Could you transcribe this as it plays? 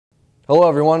Hello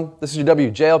everyone, this is your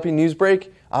WJLP News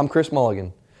Break. I'm Chris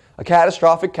Mulligan. A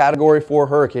catastrophic Category 4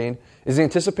 hurricane is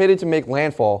anticipated to make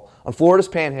landfall on Florida's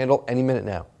panhandle any minute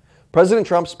now. President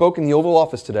Trump spoke in the Oval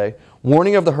Office today,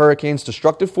 warning of the hurricane's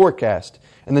destructive forecast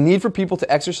and the need for people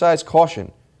to exercise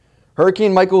caution.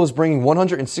 Hurricane Michael is bringing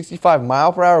 165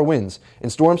 mile-per-hour winds and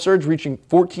storm surge reaching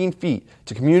 14 feet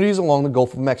to communities along the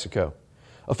Gulf of Mexico.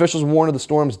 Officials warn of the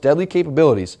storm's deadly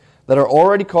capabilities that are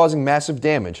already causing massive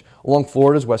damage along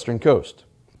Florida's western coast.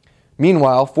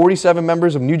 Meanwhile, 47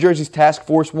 members of New Jersey's Task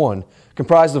Force 1,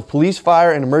 comprised of police,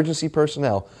 fire, and emergency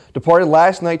personnel, departed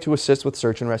last night to assist with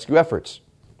search and rescue efforts.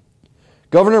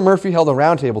 Governor Murphy held a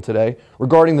roundtable today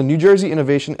regarding the New Jersey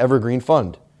Innovation Evergreen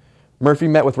Fund. Murphy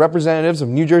met with representatives of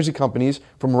New Jersey companies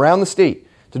from around the state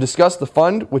to discuss the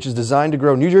fund, which is designed to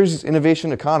grow New Jersey's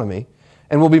innovation economy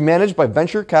and will be managed by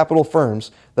venture capital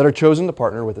firms that are chosen to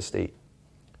partner with the state.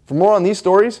 For more on these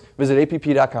stories, visit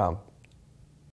app.com.